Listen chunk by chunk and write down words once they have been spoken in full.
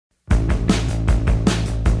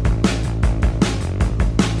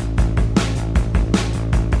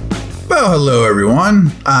Well, hello,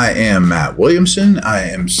 everyone. I am Matt Williamson. I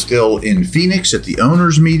am still in Phoenix at the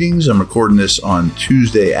owners' meetings. I'm recording this on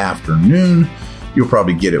Tuesday afternoon. You'll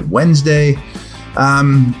probably get it Wednesday.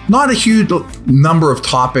 Not a huge number of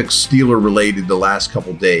topics Steeler related the last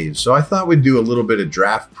couple days, so I thought we'd do a little bit of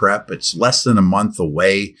draft prep. It's less than a month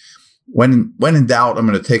away. When in doubt, I'm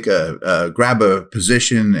going to take grab a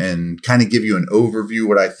position and kind of give you an overview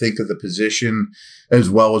what I think of the position, as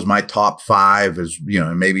well as my top five, as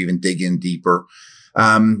and maybe even dig in deeper.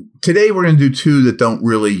 Today we're going to do two that don't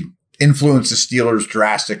really influence the Steelers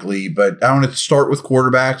drastically, but I want to start with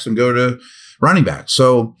quarterbacks and go to running backs.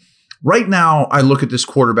 So right now, I look at this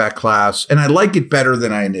quarterback class and I like it better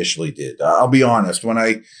than I initially did. I'll be honest. When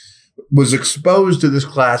I was exposed to this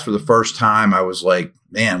class for the first time, I was like,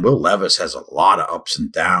 man, Will Levis has a lot of ups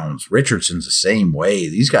and downs. Richardson's the same way.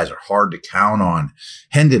 These guys are hard to count on.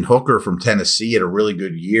 Hendon Hooker from Tennessee had a really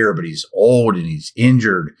good year, but he's old and he's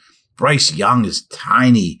injured. Bryce Young is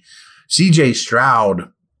tiny. CJ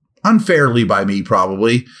Stroud, unfairly by me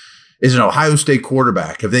probably, is an Ohio State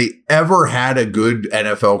quarterback. Have they ever had a good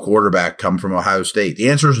NFL quarterback come from Ohio State? The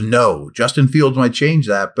answer is no. Justin Fields might change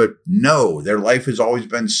that, but no. Their life has always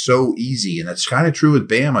been so easy, and that's kind of true with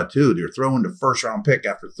Bama, too. They're throwing the first-round pick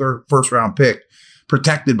after first-round pick,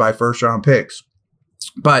 protected by first-round picks.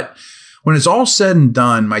 But when it's all said and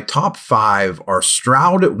done, my top five are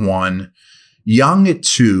Stroud at 1, Young at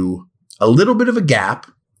 2, a little bit of a gap,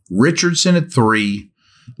 Richardson at 3,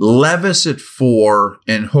 Levis at 4,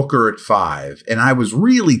 and Hooker at 5. And I was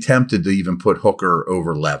really tempted to even put Hooker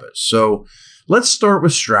over Levis. So let's start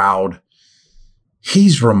with Stroud.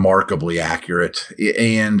 He's remarkably accurate,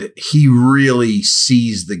 and he really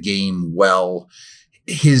sees the game well.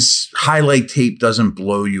 His highlight tape doesn't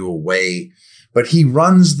blow you away, but he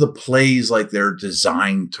runs the plays like they're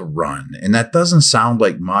designed to run. And that doesn't sound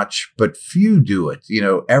like much, but few do it.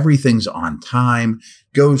 Everything's on time,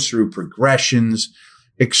 goes through progressions.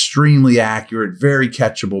 Extremely accurate, very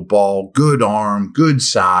catchable ball, good arm, good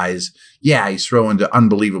size. Yeah, he's throwing to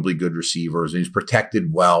unbelievably good receivers, and he's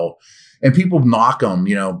protected well. And people knock him,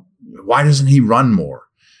 why doesn't he run more?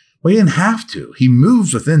 Well, he didn't have to. He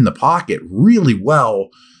moves within the pocket really well,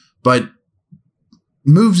 but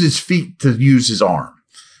moves his feet to use his arm.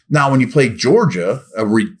 Now, when you played Georgia, a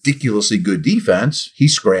ridiculously good defense, he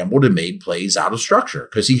scrambled and made plays out of structure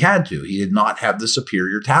because he had to. He did not have the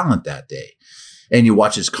superior talent that day. And you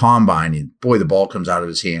watch his combine, and boy, the ball comes out of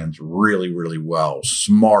his hands really, really well.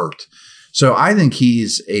 Smart. So I think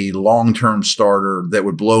he's a long-term starter that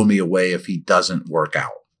would blow me away if he doesn't work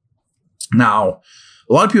out. Now,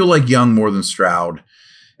 a lot of people like Young more than Stroud,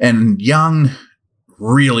 and Young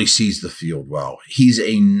really sees the field well. He's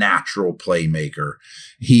a natural playmaker.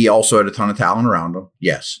 He also had a ton of talent around him,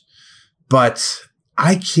 yes. But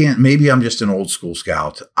I can't, maybe I'm just an old school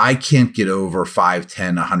scout. I can't get over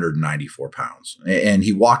 5'10", 194 pounds. And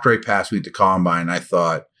he walked right past me at the combine. I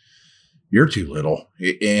thought, you're too little.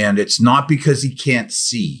 And it's not because he can't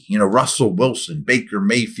see. Russell Wilson, Baker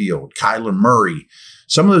Mayfield, Kyler Murray.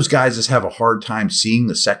 Some of those guys just have a hard time seeing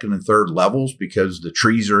the second and third levels because the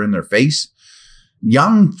trees are in their face.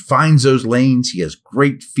 Young finds those lanes. He has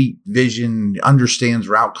great feet vision, understands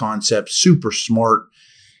route concepts, super smart.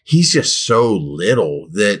 He's just so little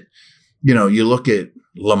that, you look at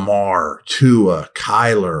Lamar, Tua,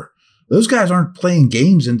 Kyler, those guys aren't playing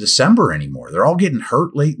games in December anymore. They're all getting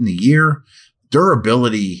hurt late in the year.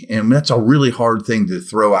 Durability, and that's a really hard thing to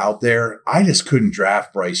throw out there. I just couldn't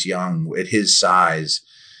draft Bryce Young at his size,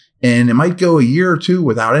 and it might go a year or two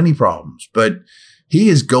without any problems, but he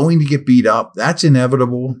is going to get beat up. That's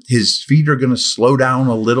inevitable. His feet are going to slow down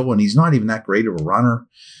a little, and he's not even that great of a runner.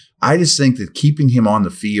 I just think that keeping him on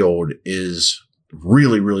the field is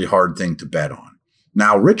really, really hard thing to bet on.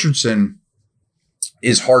 Now, Richardson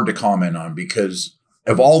is hard to comment on because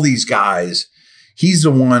of all these guys, he's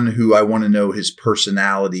the one who I want to know his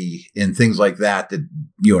personality and things like that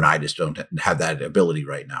you and I just don't have that ability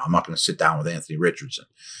right now. I'm not going to sit down with Anthony Richardson.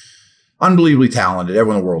 Unbelievably talented.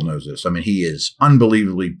 Everyone in the world knows this. I mean, he is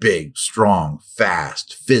unbelievably big, strong,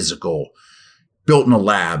 fast, physical, built in a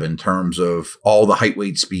lab in terms of all the height,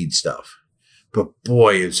 weight, speed stuff. But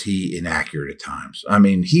boy, is he inaccurate at times. I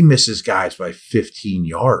mean, he misses guys by 15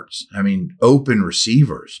 yards. I mean, open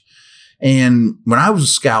receivers. And when I was a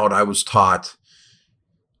scout, I was taught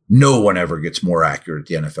no one ever gets more accurate at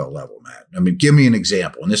the NFL level, Matt. I mean, give me an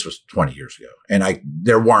example. And this was 20 years ago. And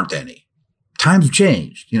there weren't any. Times have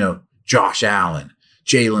changed. Josh Allen,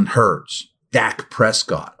 Jalen Hurts, Dak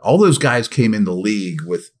Prescott, all those guys came in the league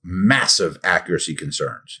with massive accuracy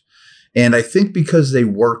concerns. And I think because they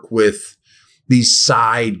work with these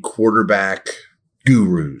side quarterback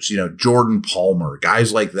gurus, Jordan Palmer,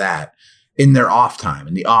 guys like that, in their off time,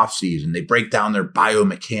 in the off season, they break down their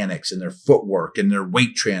biomechanics and their footwork and their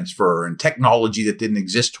weight transfer and technology that didn't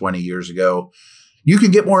exist 20 years ago. You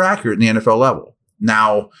can get more accurate in the NFL level.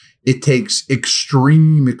 Now, it takes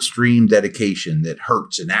extreme dedication that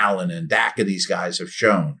Hurts and Allen and Dak and these guys have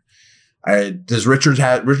shown. Does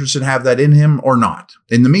Richardson have that in him or not?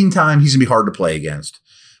 In the meantime, he's going to be hard to play against,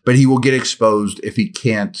 but he will get exposed if he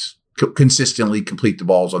can't consistently complete the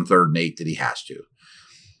balls on 3rd and 8 that he has to.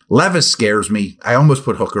 Levis scares me. I almost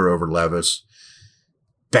put Hooker over Levis.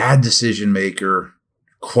 Bad decision maker,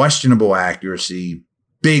 questionable accuracy,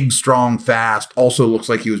 big, strong, fast. Also looks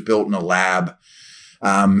like he was built in a lab.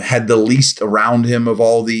 Had the least around him of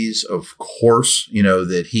all these, of course,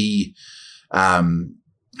 that he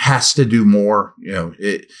has to do more.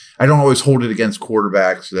 I don't always hold it against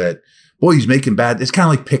quarterbacks that, boy, he's making bad. It's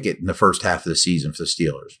kind of like Pickett in the first half of the season for the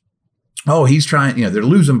Steelers. Oh, he's trying, they're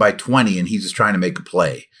losing by 20 and he's just trying to make a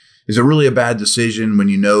play. Is it really a bad decision when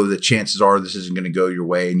you know that chances are this isn't going to go your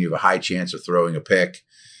way and you have a high chance of throwing a pick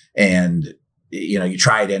and, you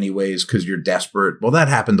try it anyways because you're desperate? Well, that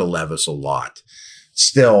happened to Levis a lot.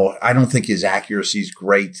 Still, I don't think his accuracy is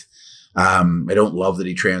great. I don't love that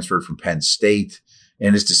he transferred from Penn State,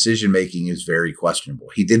 and his decision-making is very questionable.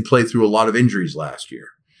 He did play through a lot of injuries last year.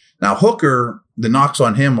 Now, Hooker, the knocks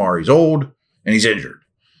on him are he's old and he's injured.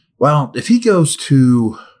 Well, if he goes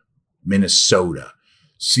to Minnesota,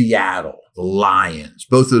 Seattle, the Lions,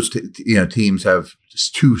 both those teams have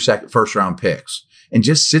just 2 first-round picks, and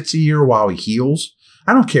just sits a year while he heals,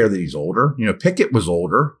 I don't care that he's older. Pickett was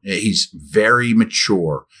older. He's very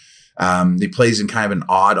mature. He plays in kind of an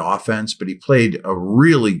odd offense, but he played a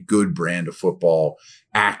really good brand of football.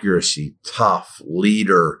 Accuracy, tough,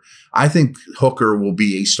 leader. I think Hooker will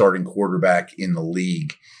be a starting quarterback in the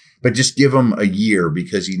league, but just give him a year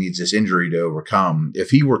because he needs this injury to overcome.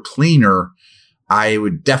 If he were cleaner, I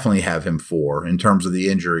would definitely have him 4 in terms of the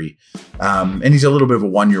injury. And he's a little bit of a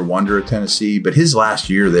one-year wonder at Tennessee, but his last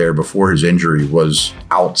year there before his injury was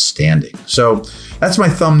outstanding. So that's my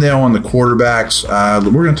thumbnail on the quarterbacks.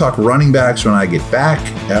 We're going to talk running backs when I get back.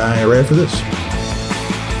 Right after this.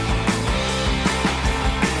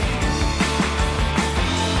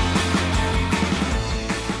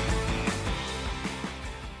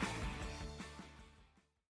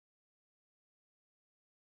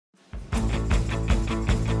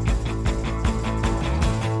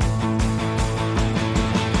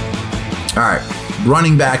 All right,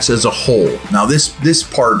 running backs as a whole. Now, this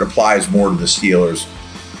part applies more to the Steelers.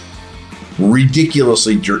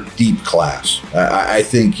 Ridiculously deep class. I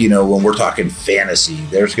think, when we're talking fantasy,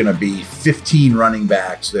 there's going to be 15 running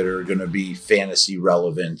backs that are going to be fantasy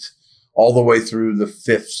relevant all the way through the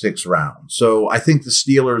 5th, 6th round. So I think the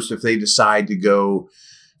Steelers, if they decide to go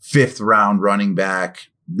 5th round running back,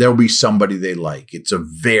 there'll be somebody they like. It's a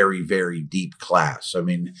very, very deep class.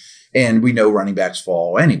 And we know running backs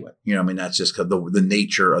fall anyway. That's just the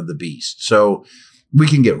nature of the beast. So we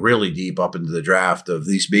can get really deep up into the draft of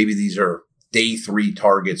these. Maybe these are day 3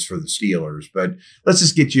 targets for the Steelers, but let's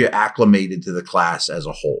just get you acclimated to the class as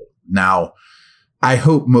a whole. Now, I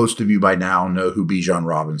hope most of you by now know who Bijan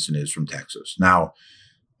Robinson is from Texas. Now,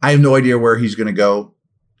 I have no idea where he's going to go.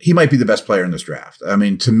 He might be the best player in this draft.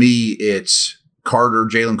 To me, it's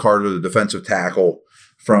Jalen Carter, the defensive tackle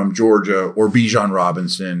from Georgia, or Bijan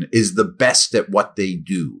Robinson is the best at what they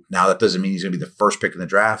do. Now, that doesn't mean he's going to be the first pick in the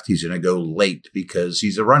draft. He's going to go late because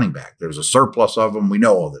he's a running back. There's a surplus of them. We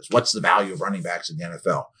know all this. What's the value of running backs in the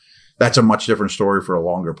NFL? That's a much different story for a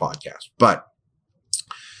longer podcast. But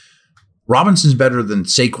Robinson's better than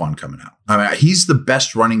Saquon coming out. He's the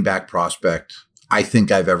best running back prospect I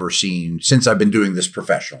think I've ever seen since I've been doing this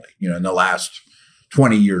professionally, in the last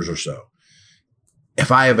 20 years or so.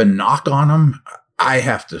 If I have a knock on him, I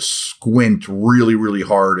have to squint really, really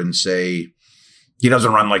hard and say he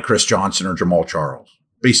doesn't run like Chris Johnson or Jamal Charles,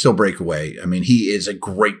 but he still break away. He is a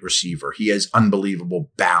great receiver. He has unbelievable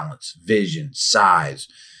balance, vision, size.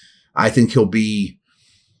 I think he'll be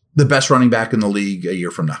the best running back in the league a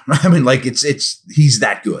year from now. He's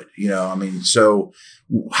that good, so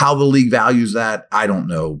how the league values that, I don't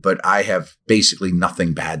know, but I have basically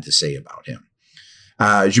nothing bad to say about him.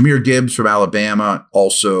 Jahmyr Gibbs from Alabama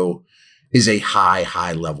also is a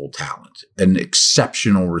high level talent, an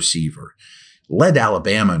exceptional receiver. Led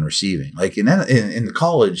Alabama in receiving. In the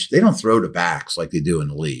college, they don't throw to backs like they do in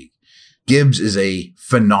the league. Gibbs is a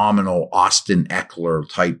phenomenal Austin Eckler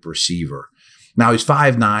type receiver. Now, he's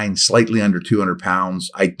 5'9", slightly under 200 pounds.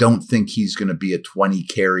 I don't think he's going to be a 20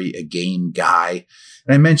 carry a game guy.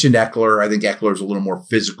 And I mentioned Eckler. I think Eckler's a little more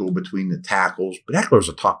physical between the tackles, but Eckler's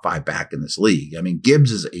a top 5 back in this league.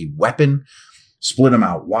 Gibbs is a weapon. split him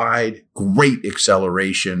out wide, great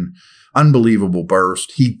acceleration, unbelievable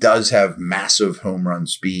burst. He does have massive home run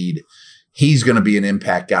speed. He's going to be an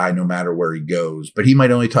impact guy no matter where he goes, but he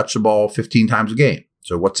might only touch the ball 15 times a game.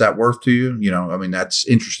 So what's that worth to you? That's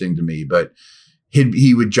interesting to me, but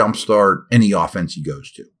he would jumpstart any offense he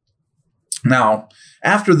goes to. Now,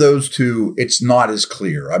 after those two, it's not as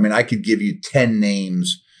clear. I could give you 10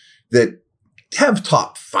 names that have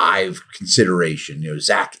top 5 consideration.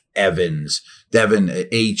 Zach Evans, Devin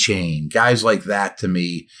A-Chain, guys like that to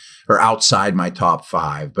me are outside my top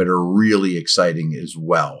 5, but are really exciting as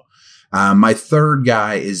well. My third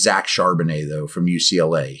guy is Zach Charbonnet, though, from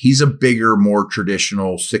UCLA. He's a bigger, more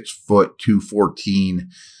traditional 6 foot, 214.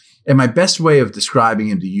 And my best way of describing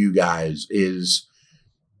him to you guys is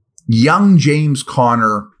young James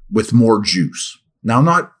Conner with more juice. Now,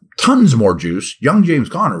 not tons more juice. Young James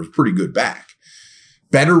Conner was pretty good back.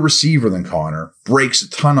 Better receiver than Conner, breaks a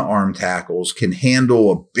ton of arm tackles, can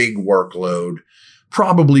handle a big workload,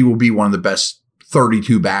 probably will be one of the best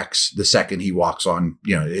 32 backs the second he walks on,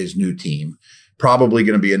 his new team. Probably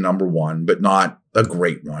going to be a number 1, but not a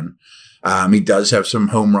great one. He does have some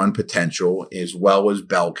home run potential as well as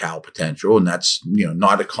bell cow potential, and that's,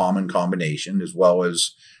 not a common combination, as well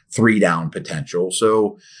as 3-down potential.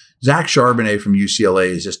 So Zach Charbonnet from UCLA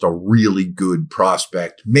is just a really good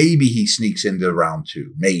prospect. Maybe he sneaks into round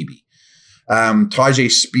 2, maybe.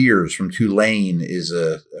 Tajay Spears from Tulane is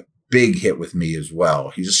a big hit with me as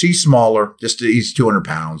well. He's smaller, he's 200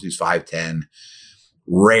 pounds. He's 5'10".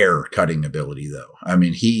 Rare cutting ability, though.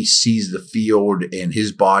 He sees the field and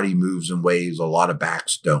his body moves in ways a lot of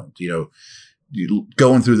backs don't.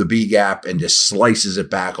 Going through the B gap and just slices it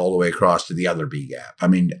back all the way across to the other B gap.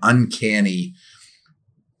 Uncanny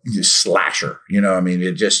slasher.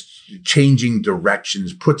 It just changing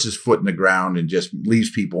directions, puts his foot in the ground and just leaves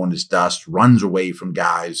people in his dust, runs away from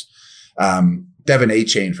guys. Devin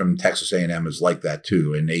A-Chain from Texas A&M is like that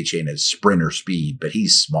too. And A-Chain has sprinter speed, but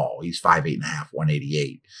he's small. He's 5'8.5",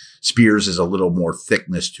 188. Spears is a little more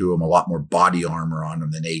thickness to him, a lot more body armor on him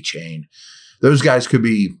than A-Chain. Those guys could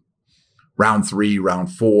be round 3,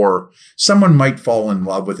 round 4. Someone might fall in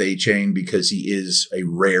love with A-Chain because he is a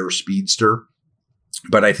rare speedster,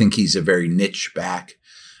 but I think he's a very niche back.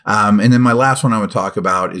 And then my last one I would talk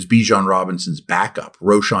about is Bijan Robinson's backup,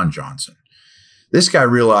 Roschon Johnson. This guy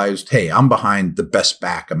realized, hey, I'm behind the best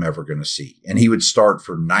back I'm ever going to see. And he would start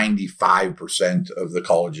for 95% of the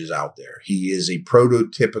colleges out there. He is a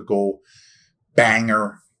prototypical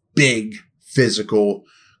banger, big, physical,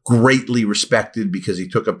 greatly respected because he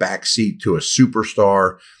took a back seat to a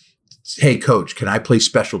superstar. Hey, coach, can I play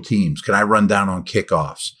special teams? Can I run down on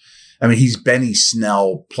kickoffs? He's Benny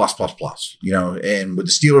Snell plus. And would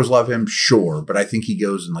the Steelers love him? Sure. But I think he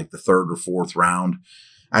goes in like the 3rd or 4th round.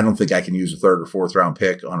 I don't think I can use a 3rd or 4th round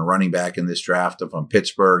pick on a running back in this draft if I'm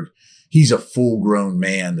Pittsburgh. He's a full-grown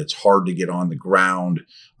man that's hard to get on the ground,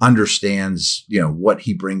 understands, what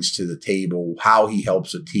he brings to the table, how he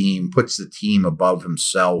helps a team, puts the team above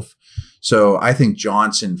himself. So I think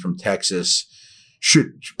Johnson from Texas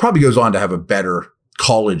probably goes on to have a better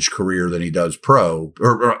college career than he does pro,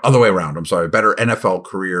 or other way around. I'm sorry, better NFL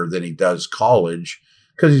career than he does college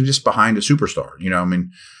because he's just behind a superstar.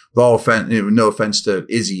 With all no offense to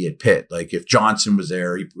Izzy at Pitt. Like if Johnson was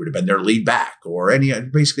there, he would have been their lead back or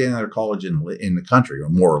basically any other college in the country, or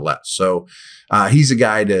more or less. So he's a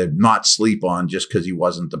guy to not sleep on just because he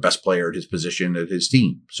wasn't the best player at his position at his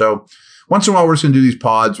team. So once in a while, we're just going to do these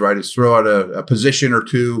pods, right? Just throw out a position or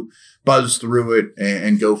two, buzz through it,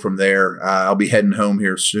 and go from there. I'll be heading home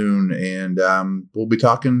here soon, and we'll be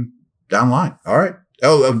talking down the line. All right.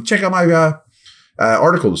 Oh, check out my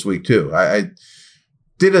article this week too. I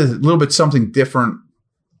did a little bit something different.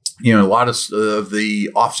 A lot of the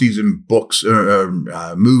offseason books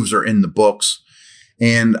moves are in the books,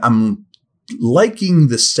 and I'm liking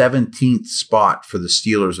the 17th spot for the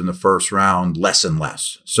Steelers in the first round less and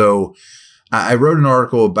less. So I wrote an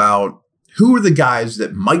article about who are the guys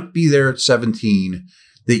that might be there at 17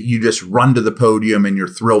 that you just run to the podium and you're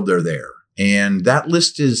thrilled they're there. And that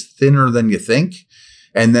list is thinner than you think.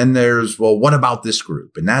 And then there's, well, what about this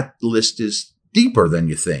group? And that list is deeper than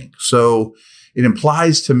you think. So it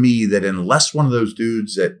implies to me that unless one of those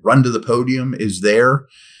dudes that run to the podium is there,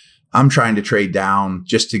 I'm trying to trade down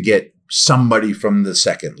just to get somebody from the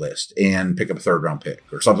second list and pick up a 3rd round pick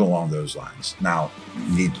or something along those lines. Now,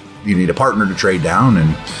 you need a partner to trade down,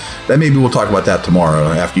 and then maybe we'll talk about that tomorrow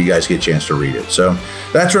after you guys get a chance to read it. So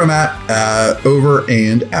that's where I'm at. Over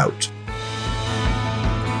and out.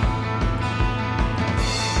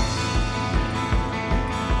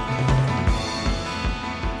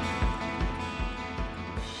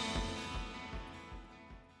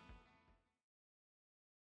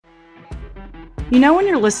 You know when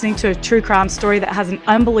you're listening to a true crime story that has an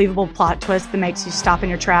unbelievable plot twist that makes you stop in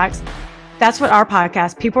your tracks? That's what our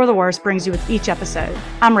podcast, People Are the Worst, brings you with each episode.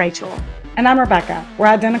 I'm Rachel. And I'm Rebecca. We're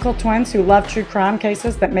identical twins who love true crime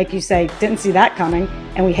cases that make you say, didn't see that coming,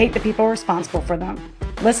 and we hate the people responsible for them.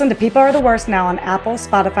 Listen to People Are the Worst now on Apple,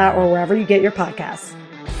 Spotify, or wherever you get your podcasts.